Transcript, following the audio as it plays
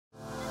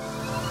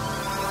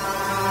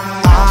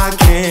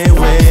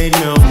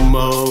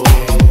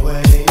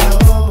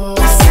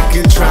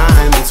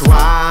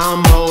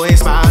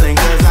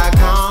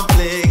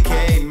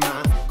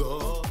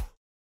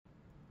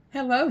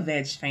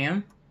Veg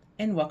Fam,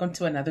 and welcome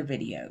to another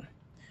video.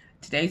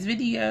 Today's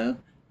video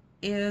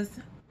is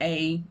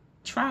a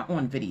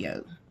try-on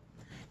video.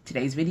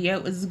 Today's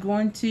video is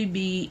going to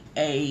be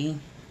a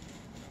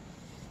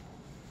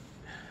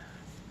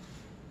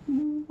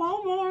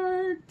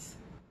Walmart.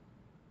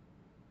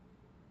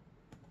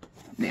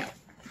 Now,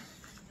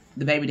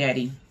 the baby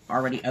daddy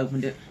already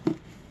opened it.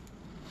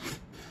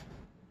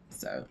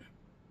 So,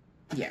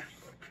 yeah.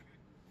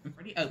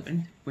 Already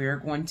opened. We're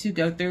going to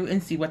go through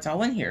and see what's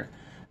all in here.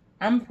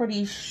 I'm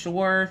pretty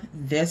sure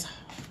this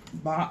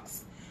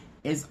box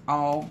is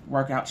all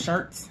workout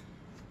shirts.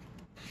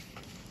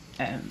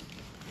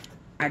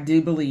 I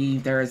do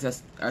believe there is a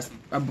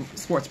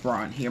sports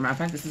bra in here. Matter of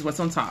fact, this is what's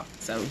on top.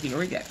 So here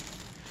we go.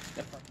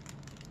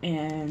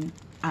 And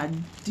I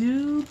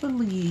do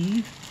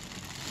believe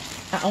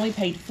I only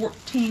paid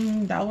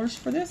 $14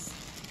 for this.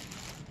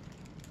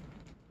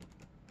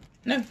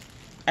 No,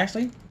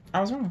 actually,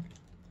 I was wrong.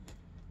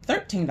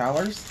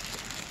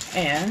 $13.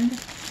 And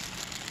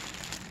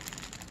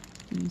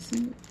can you see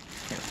it?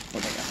 Here,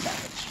 we'll take out the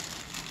package.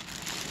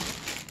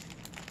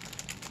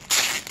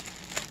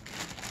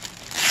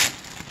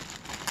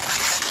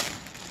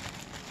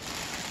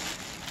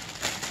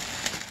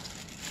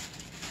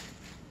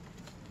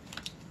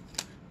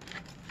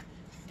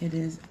 It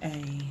is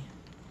a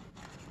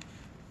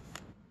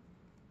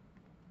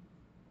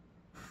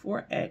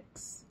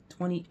 4X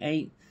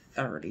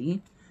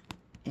 2830,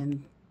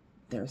 and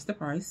there's the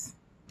price.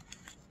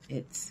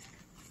 It's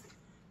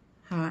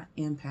high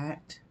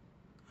impact.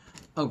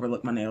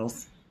 Overlook my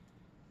nails.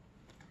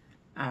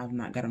 I've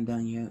not got them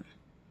done yet.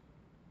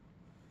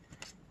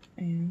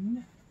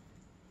 And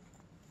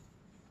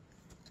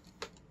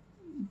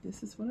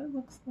this is what it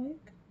looks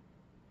like.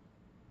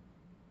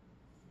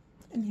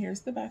 And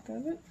here's the back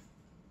of it.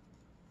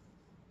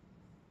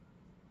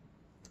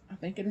 I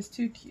think it is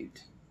too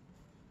cute.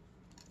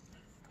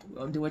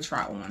 We'll do a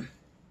try on.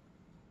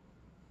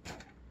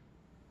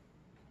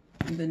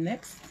 And the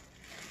next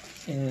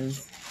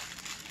is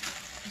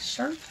a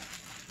shirt.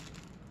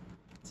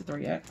 It's a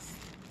 3X.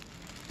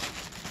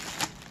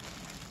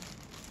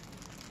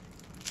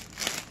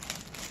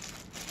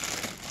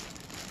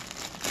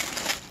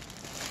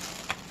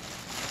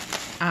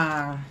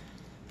 I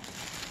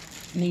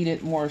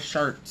needed more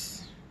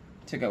shirts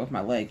to go with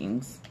my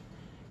leggings.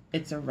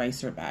 It's a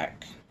racerback.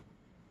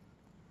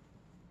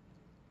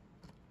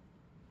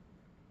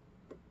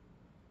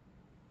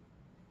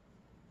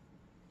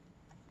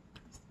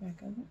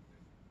 Back of it.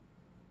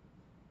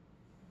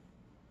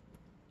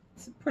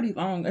 It's pretty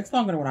long. It's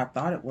longer than what I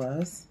thought it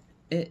was.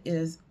 It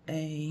is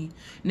a...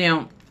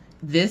 Now,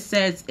 this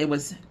says it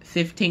was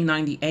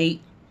 $15.98.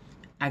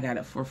 I got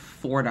it for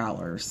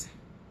 $4.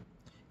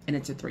 And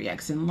it's a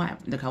 3X in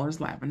the color's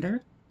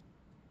lavender.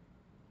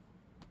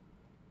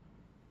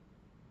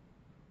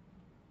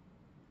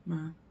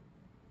 My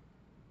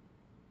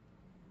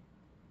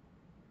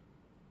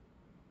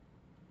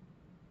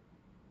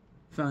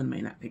phone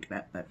may not pick it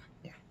up, but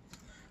yeah.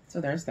 So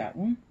there's that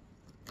one.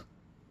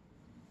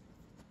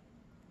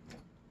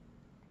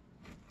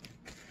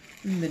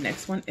 And the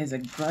next one is a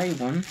gray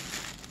one.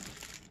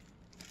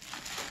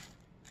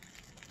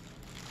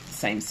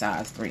 Same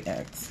size,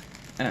 3X.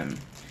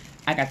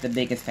 I got the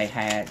biggest they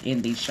had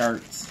in these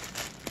shirts.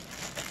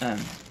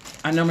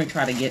 I normally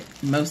try to get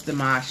most of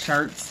my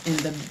shirts in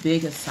the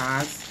biggest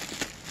size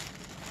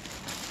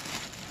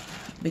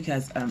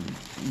because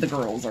the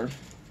girls are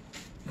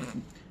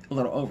a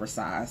little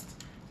oversized.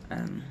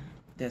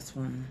 This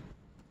one,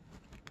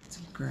 it's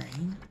gray.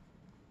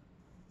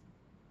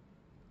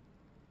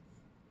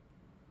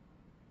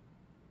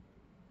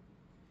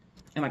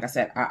 And like I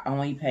said, I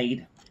only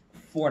paid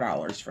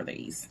 $4 for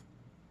these.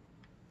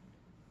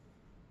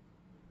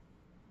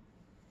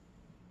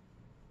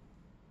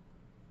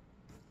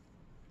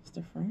 It's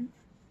the front.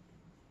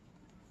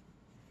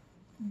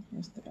 And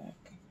here's the back.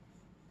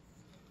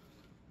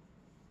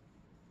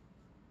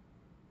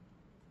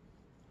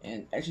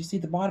 And as you see,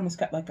 the bottom has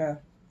got like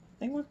a,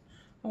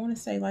 I want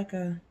to say like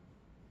a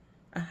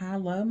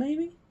high-low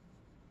maybe?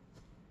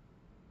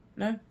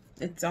 No,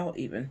 it's all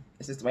even.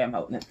 It's just the way I'm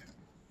holding it.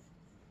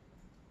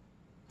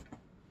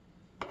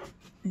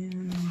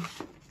 And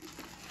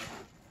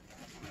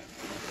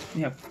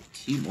we have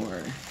two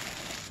more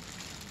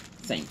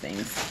same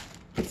things,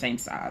 same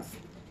size.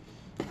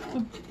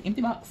 Oh,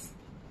 empty box.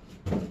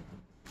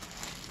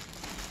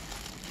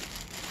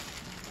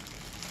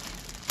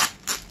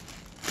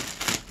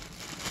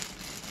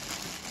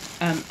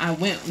 I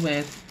went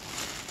with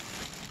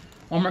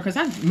Walmart because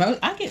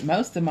I get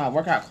most of my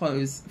workout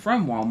clothes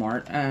from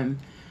Walmart.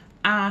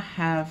 I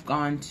have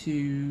gone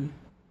to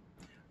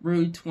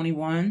Rude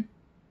 21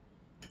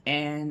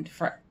 and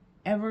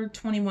Forever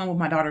 21 with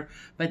my daughter,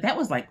 but that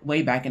was like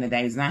way back in the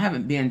days, and I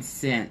haven't been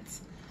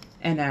since.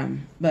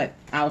 And but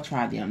I'll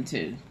try them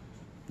too.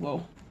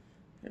 Well,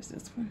 there's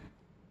this one,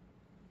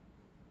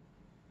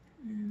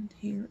 and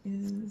here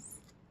is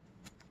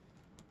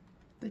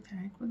the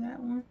tag for that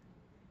one.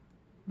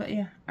 But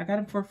yeah, I got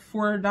them for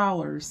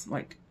 $4.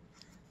 Like,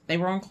 they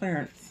were on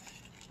clearance.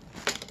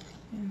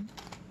 And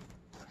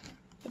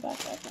the back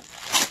of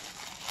it.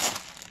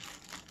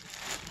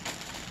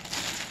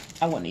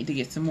 I will need to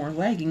get some more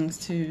leggings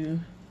to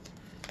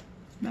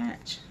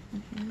match.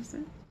 Here's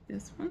it,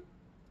 this one.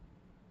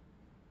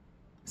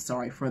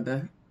 Sorry for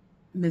the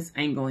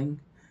misangling.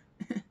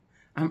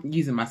 I'm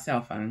using my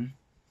cell phone.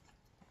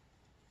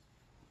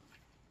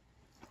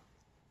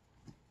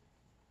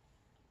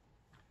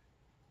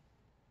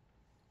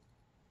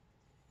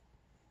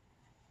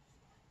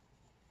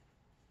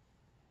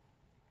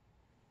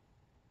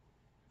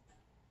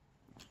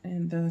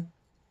 And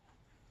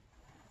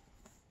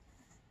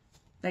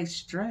they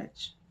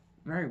stretch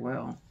very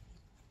well.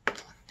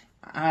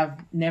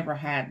 I've never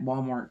had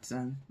Walmart's,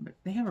 but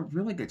they have a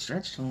really good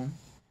stretch to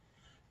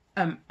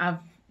them. I've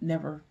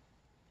never,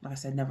 like I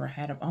said, never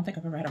had I don't think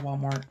I've ever had a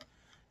Walmart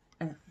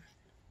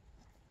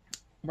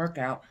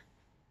workout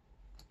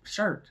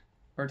shirt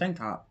or tank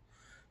top.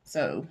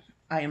 So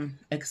I am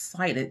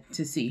excited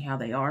to see how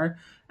they are.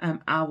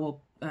 I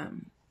will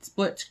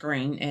split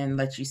screen and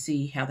let you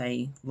see how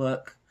they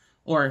look.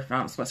 Or if I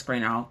don't split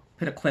screen, I'll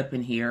put a clip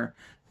in here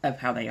of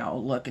how they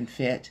all look and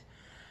fit.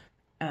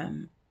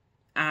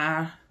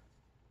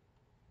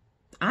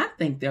 I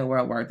think they're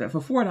well worth it.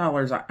 For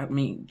 $4, I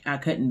mean, I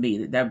couldn't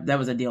beat it. That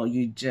was a deal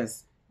you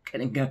just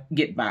couldn't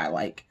get by,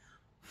 like,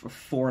 for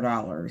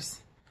 $4.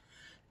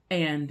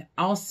 And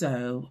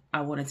also,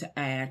 I wanted to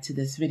add to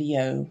this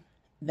video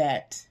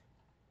that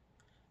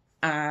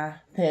I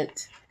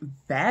put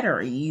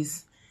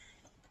batteries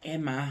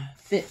in my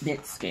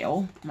Fitbit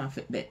scale,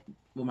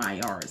 my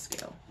Yara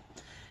scale.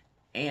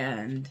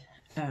 And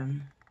I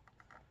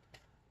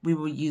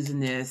will be using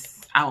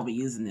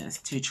this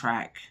to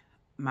track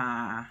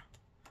my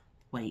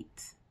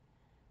weight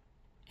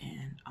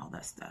and all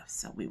that stuff.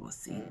 So we will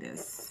see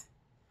this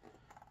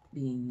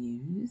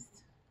being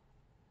used.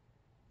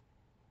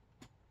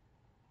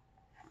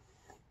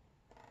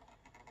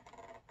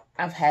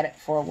 I've had it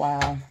for a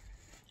while.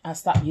 I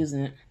stopped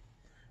using it,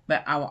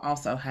 but I will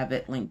also have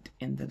it linked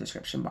in the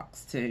description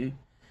box too.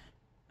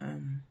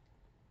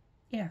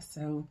 Yeah,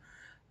 so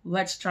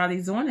let's try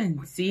these on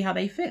and see how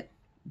they fit.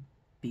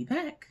 Be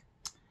back.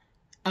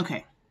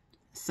 Okay,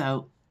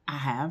 so I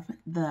have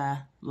the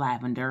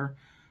lavender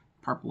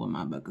purple in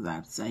my book, as I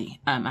have to say.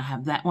 I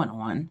have that one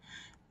on,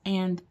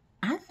 and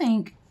I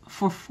think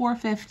for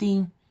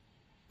 $4.50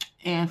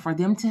 and for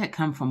them to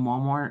come from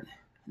Walmart,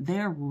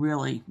 they're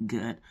really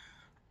good.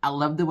 I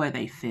love the way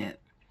they fit.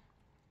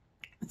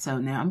 So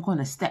now I'm going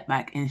to step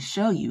back and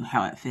show you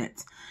how it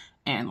fits.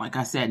 And like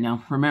I said,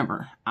 now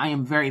remember, I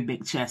am very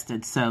big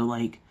chested, so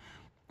like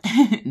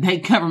they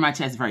cover my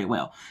chest very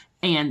well.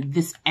 And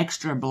this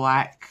extra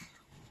black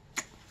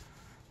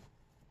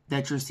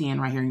that you're seeing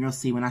right here, and you'll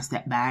see when I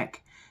step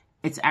back,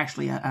 it's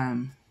actually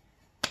a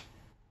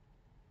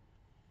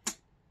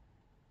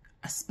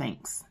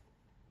Spanx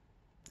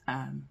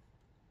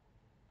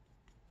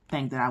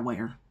thing that I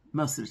wear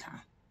most of the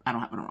time. I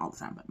don't have it on all the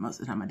time, but most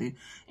of the time I do.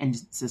 And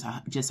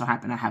just so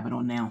happen I have it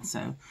on now,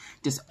 so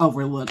just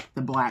overlook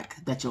the black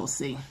that you'll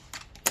see.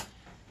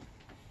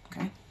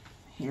 Okay,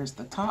 here's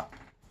the top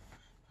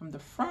from the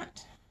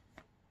front.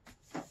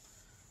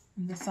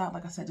 On this side,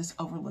 like I said, just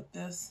overlook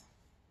this.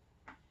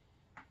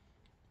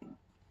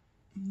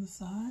 On the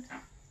side,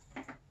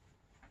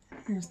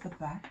 here's the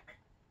back.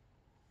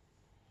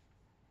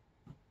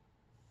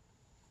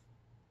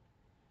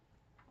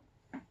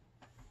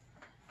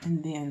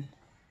 And then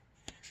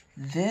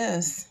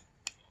this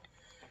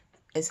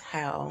is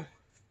how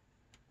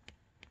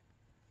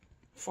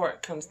before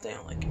it comes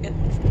down like it.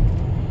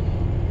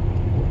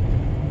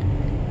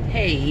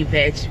 Hey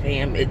Veg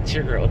Fam, it's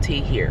your girl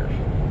T here.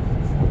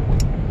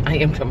 I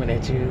am coming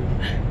at you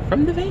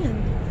from the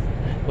van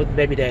with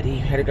baby daddy.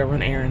 Had to go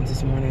run errands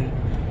this morning.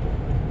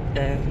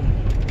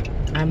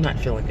 I'm not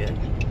feeling good.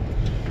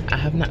 I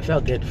have not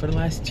felt good for the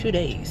last 2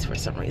 days for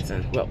some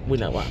reason. Well, we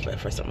know why, but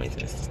for some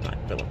reason it's just not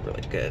feeling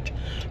really good.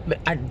 But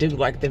I do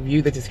like the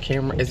view that this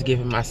camera is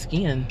giving my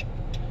skin.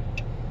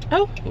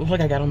 Oh, looks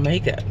like I got on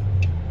makeup.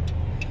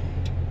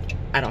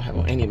 I don't have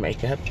on any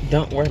makeup.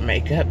 Don't wear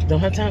makeup. Don't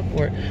have time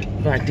for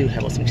it. But I do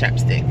have on some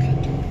chapstick.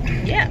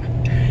 Yeah.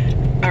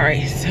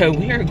 Alright, so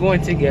we are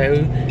going to go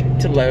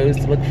to Lowe's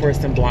to look for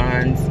some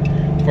blinds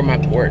for my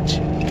porch.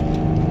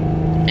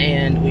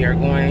 And we are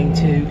going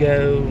to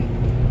go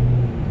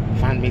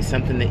find me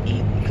something to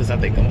eat, because I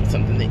think I want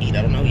something to eat.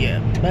 I don't know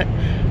yet, but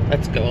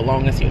let's go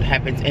along and see what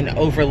happens and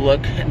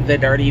overlook the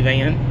dirty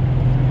van.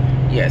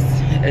 Yes,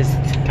 I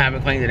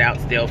haven't cleaned it out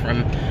still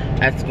from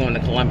us going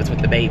to Columbus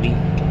with the baby.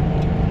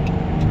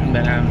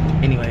 But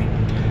anyway,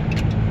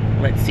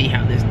 let's see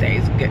how this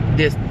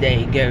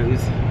day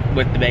goes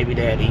with the baby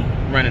daddy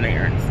running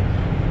errands.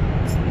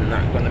 It's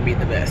not going to be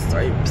the best.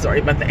 Sorry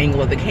about the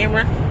angle of the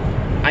camera.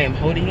 I am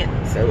holding it,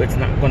 so it's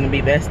not going to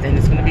be best, and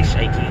it's going to be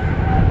shaky.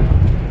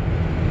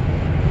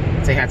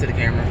 Say hi to the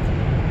camera.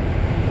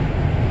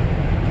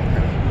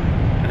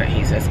 Okay,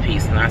 he says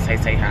peace, and I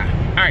say hi.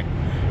 Alright,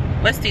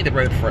 let's see the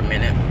road for a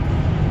minute.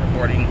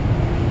 Recording.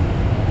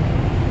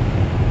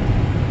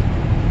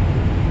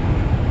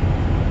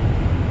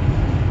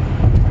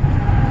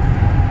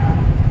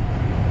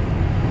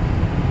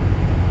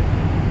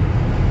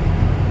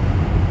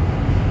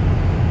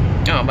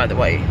 Oh, by the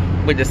way,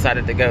 we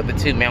decided to go the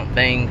 2-mount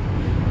thing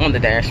on the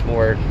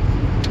dashboard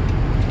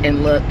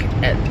and look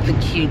at the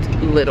cute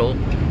little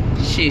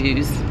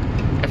shoes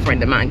a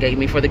friend of mine gave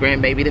me for the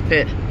grandbaby to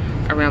fit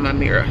around my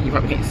mirror. You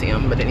probably can't see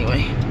them, but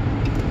anyway,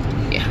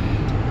 yeah,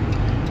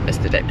 that's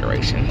the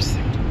decorations.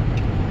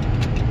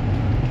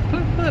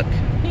 Look,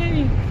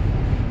 yay.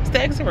 It's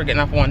the exit we're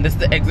getting off on. This is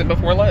the exit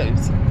before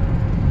Lowe's.